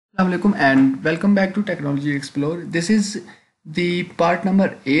Assalamualaikum and welcome back to Technology Explore. This is the part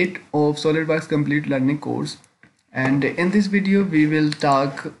number 8 of SolidWorks Complete Learning course, and in this video we will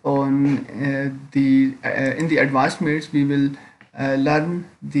talk on in the advanced mates we will learn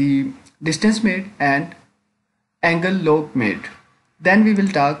the distance mate and angle lock mate. Then we will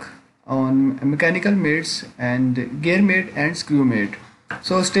talk on mechanical mates and gear mate and screw mate.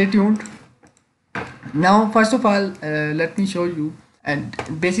 So stay tuned. Now first of all, let me show you. And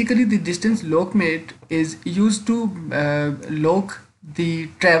basically the distance lock mate is used to lock the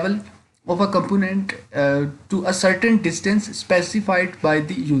travel of a component to a certain distance specified by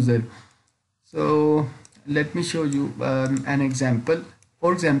the user. So let me show you an example.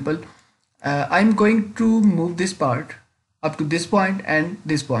 For example, I'm going to move this part up to this point and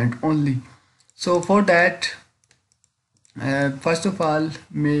this point only. So for that, first of all,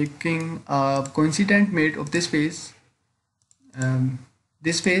 making a coincident mate of this face,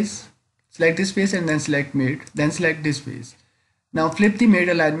 this face, select this face and then select mate, then select this face. Now flip the mate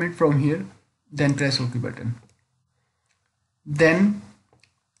alignment from here, then press OK button. Then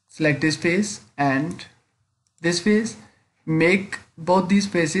select this face and this face, make both these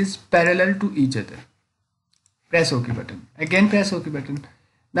faces parallel to each other. Press OK button. Again press OK button.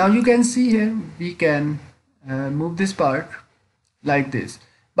 Now you can see here we can move this part like this.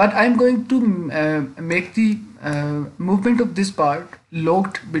 But I'm going to make the movement of this part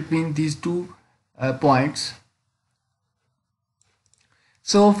locked between these two points.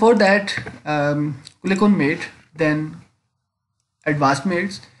 So for that, click on mate, then advanced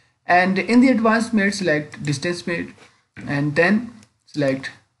mates, and in the advanced mate select distance mate, and then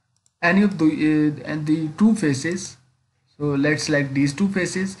select any of the two faces. So let's select these two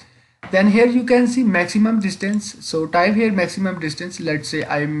faces. Then here you can see maximum distance. So type here maximum distance. Let's say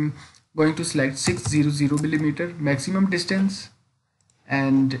I'm going to select 600 millimeter maximum distance,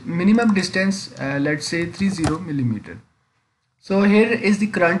 and minimum distance let's say 30 millimeter. So here is the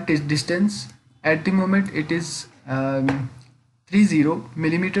current distance. At the moment it is 30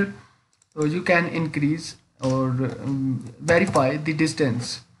 millimeter. So you can increase or verify the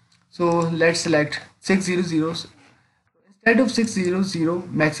distance. So let's select 600. Instead of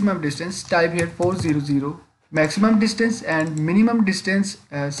 600 maximum distance, type here 400 maximum distance, and minimum distance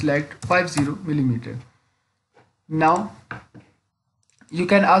select 50 millimeter. Now you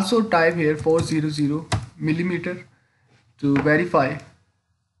can also type here 400 millimeter to verify.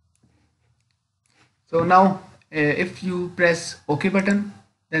 So now if you press OK button,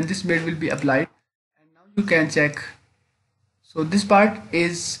 then this mate will be applied, and now you can check. So this part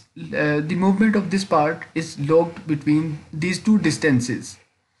is the movement of this part is locked between these two distances.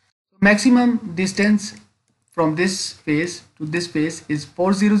 So maximum distance from this face to this face is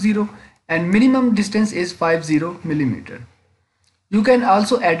 400 and minimum distance is 50 millimeter. You can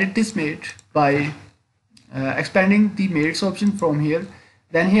also edit this mate by expanding the mates option from here.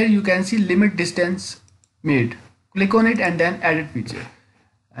 Then here you can see limit distance mate. Click on it and then edit feature,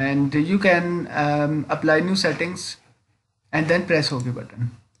 and you can apply new settings, and then press OK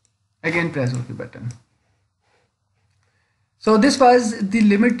button. Again press OK button. So this was the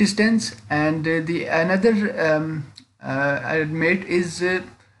limit distance, and the another mate is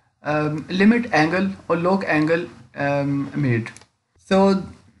limit angle or lock angle mate. So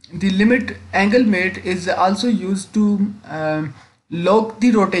the limit angle mate is also used to lock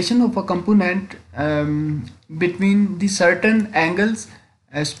the rotation of a component between the certain angles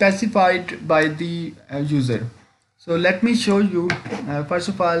specified by the user. So let me show you. First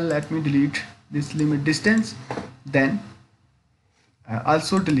of all, let me delete this limit distance, then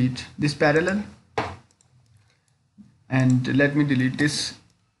also delete this parallel, and let me delete this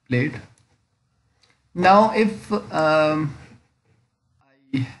plate. Now if I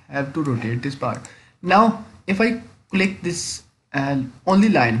have to rotate this part, now if I click this only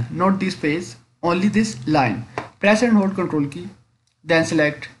line, not this face, only this line, press and hold Control key, then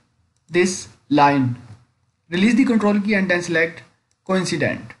select this line. Release the Control key and then select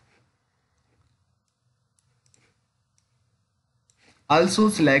coincident. Also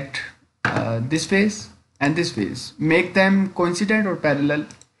select this face and this face. Make them coincident or parallel.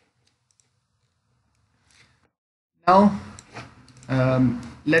 Now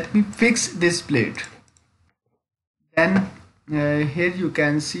let me fix this plate. Then here you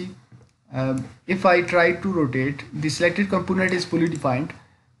can see if I try to rotate, the selected component is fully defined,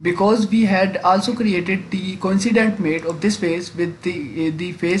 because we had also created the coincident mate of this face with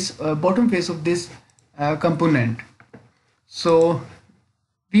the face bottom face of this component. So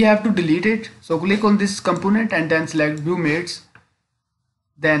we have to delete it. So click on this component and then select view mates.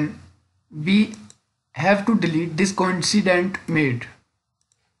 Then we have to delete this coincident mate.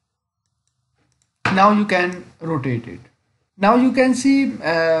 now you can rotate it. Now you can see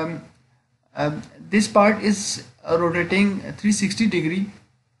this part is rotating 360 degree,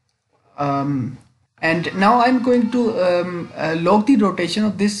 and now I'm going to log the rotation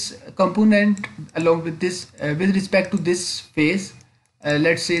of this component along with this with respect to this phase.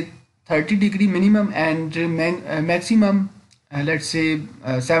 Let's say 30 degree minimum and maximum, let's say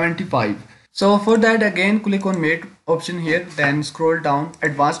 75. So for that, again click on mate option here, then scroll down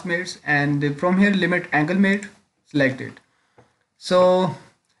advanced mates, and from here limit angle mate, select it. So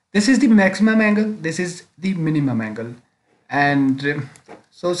this is the maximum angle, this is the minimum angle, and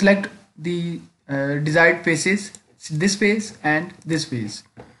so select the desired faces, this face and this face,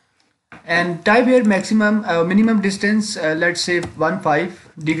 and type here maximum minimum distance, let's say 15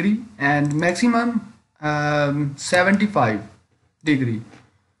 degree, and maximum 75 degree.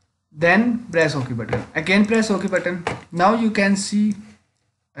 Then press OK button. Again press OK button. Now you can see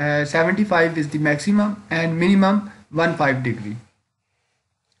 75 is the maximum and minimum 15 degree.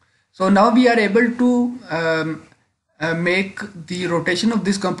 So now we are able to make the rotation of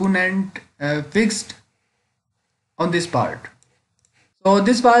this component fixed on this part. So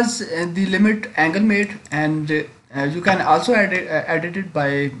this was the limit angle mate, and you can also edit it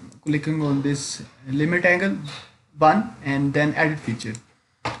by clicking on this limit angle 1 and then edit feature.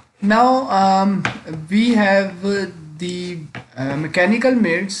 Now we have the mechanical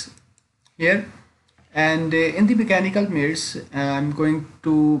mates here, and in the mechanical mates I'm going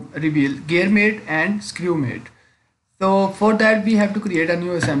to reveal gear mate and screw mate. So for that we have to create a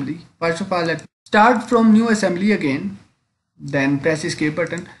new assembly. First of all, let's start from new assembly again, then press escape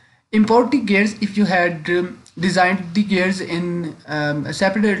button. Import the gears if you had designed the gears in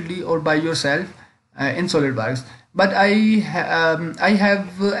separately or by yourself in SolidWorks. But I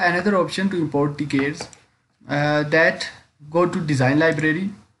have another option to import the gears. That go to design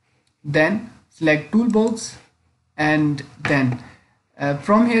library, then select toolbox, and then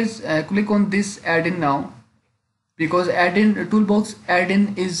from here click on this add-in now, because add-in toolbox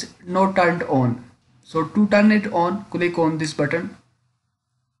add-in is not turned on. So to turn it on, click on this button.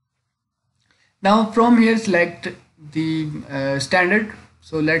 Now from here select the standard.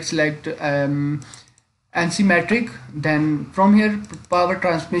 So let's select NC metric, then from here power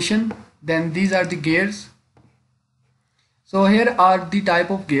transmission, then these are the gears. So here are the type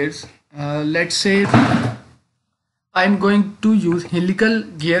of gears. Let's say I'm going to use helical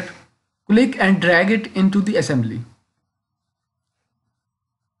gear. Click and drag it into the assembly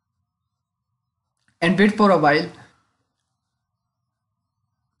and wait for a while.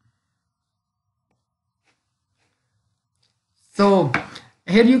 So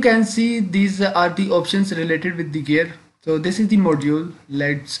here you can see these are the options related with the gear. So this is the module.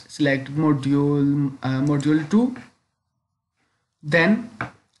 Let's select module module 2. Then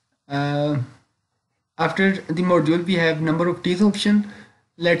after the module we have number of teeth option.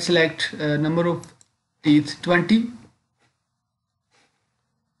 Let's select number of teeth 20.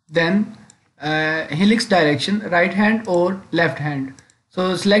 Then helix direction, right hand or left hand.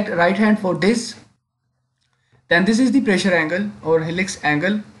 So select right hand for this. Then this is the pressure angle or helix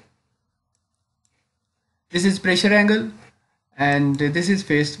angle. This is pressure angle, and this is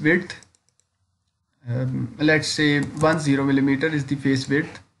face width. Let's say 10 millimeter is the face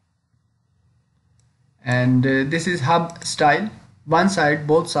width, and this is hub style, one side,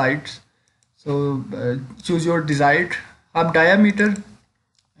 both sides. So choose your desired hub diameter.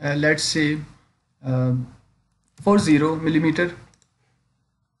 Let's say 40 millimeter.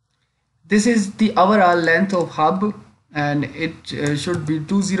 This is the overall length of hub, and it should be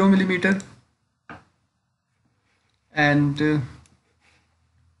 20 millimeter. And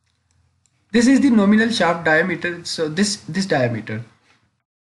this is the nominal shaft diameter. So this diameter,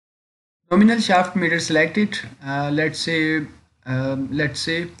 nominal shaft meter, select it. Let's say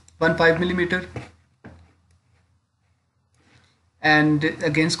 15 millimeter. And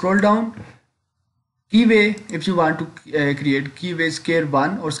again scroll down. Keyway, if you want to create keyway scale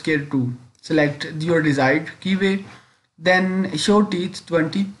 1 or scale 2, select your desired keyway, then show teeth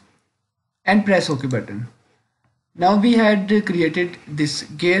 20 and press OK button. Now we had created this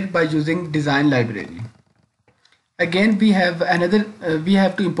gear by using design library. Again we have another we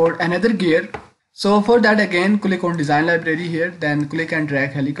have to import another gear. So for that, again click on design library here, then click and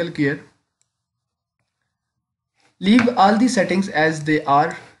drag helical gear. Leave all the settings as they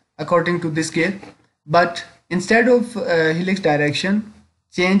are according to this gear, but instead of helix direction,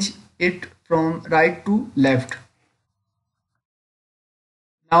 change it from right to left.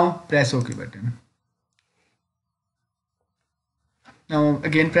 Now press OK button. Now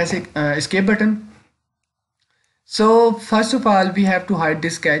again press escape button. So first of all we have to hide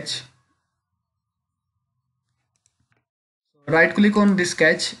this sketch. Right click on this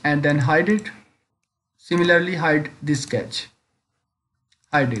sketch and then hide it. Similarly, hide this sketch.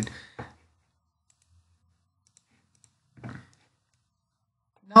 Hide it.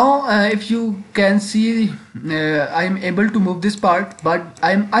 Now if you can see, I am able to move this part, but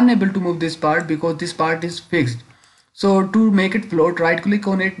I am unable to move this part because this part is fixed. So to make it float, right click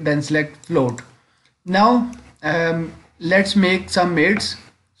on it, then select float. Now let's make some mates.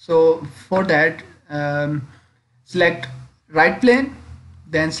 So for that, select right plane,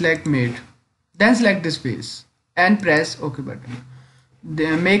 then select mate, then select this face and press OK button.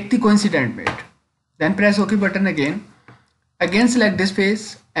 Then make the coincident mate, then press OK button again. Again select this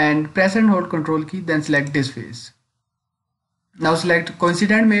face and press and hold Control key, then select this face. Now select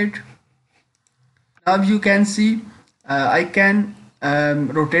coincident mate. Now you can see I can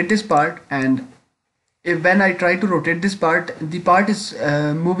rotate this part, and when I try to rotate this part, the part is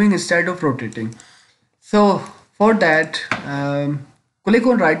moving instead of rotating. So for that, click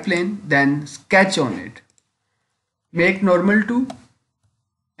on right plane, then sketch on it, make normal to,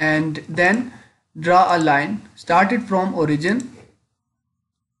 and then draw a line, start it from origin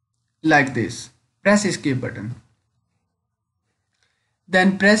like this. Press escape button,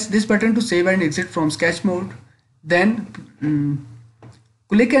 then press this button to save and exit from sketch mode. Then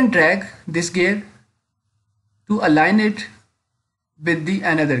click and drag this gear to align it with the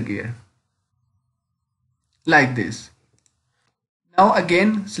another gear like this. Now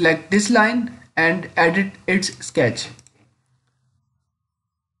again select this line and edit its sketch.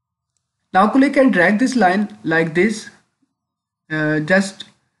 Now click and drag this line like this. We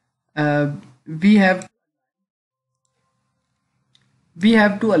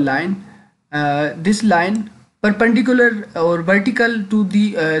have to align this line perpendicular or vertical to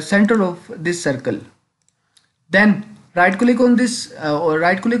the center of this circle. Then right click on this or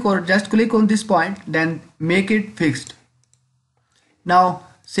just click on this point, then make it fixed. Now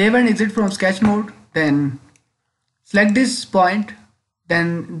save and exit from sketch mode, then select this point,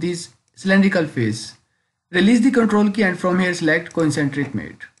 then this cylindrical face. Release the Control key and from here select concentric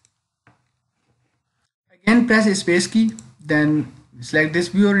mate. Again press space key, then select this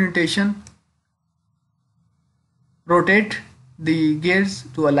view orientation. Rotate the gears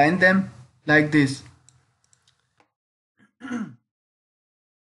to align them like this.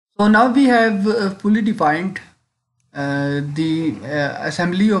 So now we have fully defined the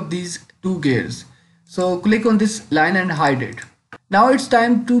assembly of these two gears. So click on this line and hide it. Now it's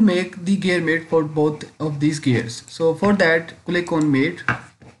time to make the gear mate for both of these gears. So for that, click on mate,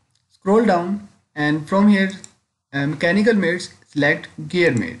 scroll down, and from here mechanical mates, select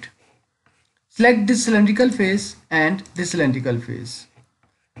gear mate. Select this cylindrical face and this cylindrical face.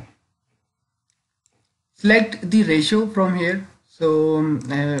 Select the ratio from here. So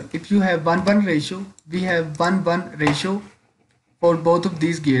if you have 1:1 ratio, we have 1:1 ratio for both of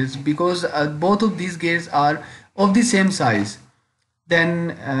these gears because both of these gears are of the same size.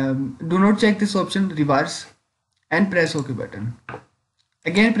 Then do not check this option, reverse, and press OK button.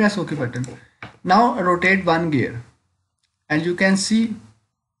 Again press OK button. Now rotate one gear, and you can see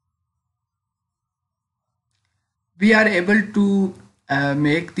we are able to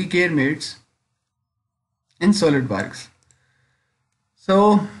make the gear mates in SolidWorks.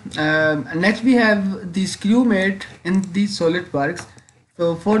 So next we have the screw mate in the SolidWorks.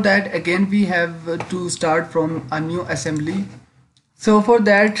 So for that, again we have to start from a new assembly. So for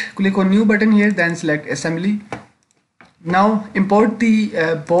that, click on new button here, then select assembly. Now import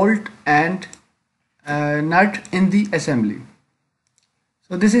the bolt and nut in the assembly.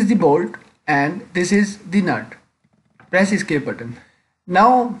 So this is the bolt and this is the nut. Press escape button.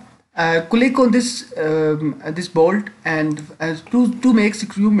 Now click on this this bolt, and to make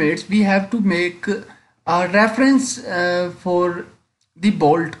screw mates, we have to make a reference for the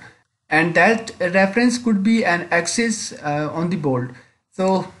bolt, and that reference could be an axis on the bolt.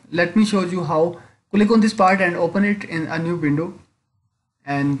 So let me show you how. Click on this part and open it in a new window,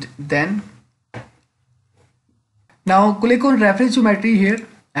 and then now click on reference geometry here,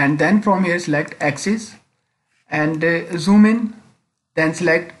 and then from here select axis and zoom in, then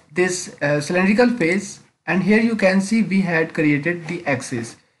select this cylindrical face, and here you can see we had created the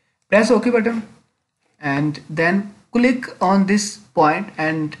axis. Press OK button and then click on this point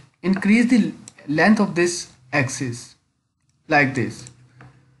and increase the length of this axis like this.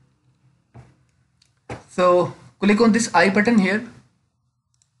 So click on this I button here,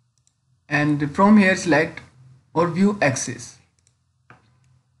 and from here select or view axis.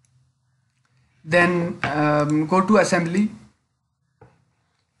 Then go to assembly,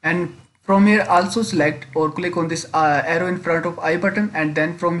 and from here also select or click on this arrow in front of I button, and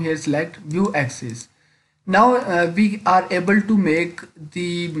then from here select view axis. Now we are able to make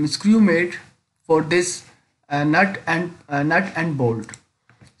the screw mate for this nut and bolt.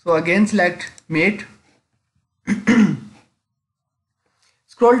 So again select mate,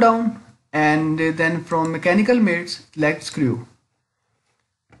 scroll down, and then from mechanical mates select screw.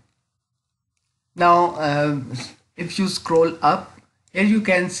 Now if you scroll up, here you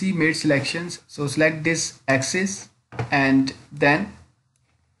can see mate selections. So select this axis and then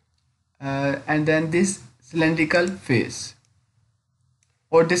this cylindrical face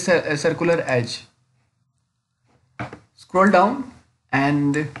or this circular edge. Scroll down,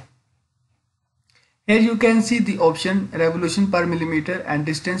 and here you can see the option revolution per millimeter and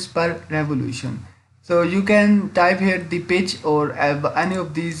distance per revolution. So you can type here the pitch or any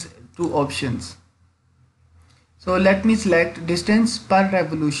of these two options. So let me select distance per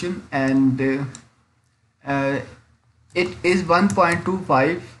revolution, and it is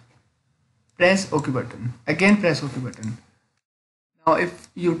 1.25. Press OK button. Again press OK button. Now if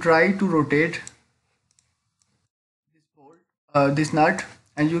you try to rotate this bolt, this nut,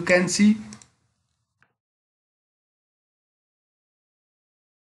 and you can see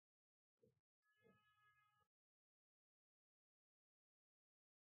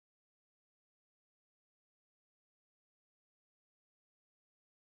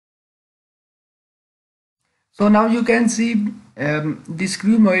so now you can see the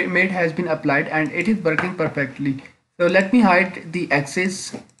screw mate has been applied and it is working perfectly. So let me hide the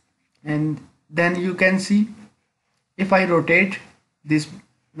axis, and then you can see if I rotate this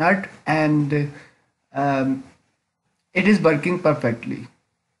nut, and it is working perfectly.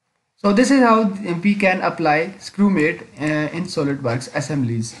 So this is how we can apply screw mate in SolidWorks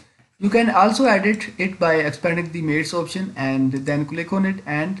assemblies. You can also edit it by expanding the mates option and then click on it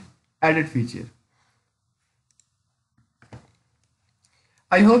and edit feature.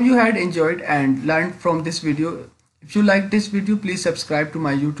 I hope you had enjoyed and learned from this video. If you like this video, please subscribe to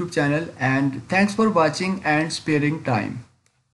my YouTube channel, and thanks for watching and sparing time.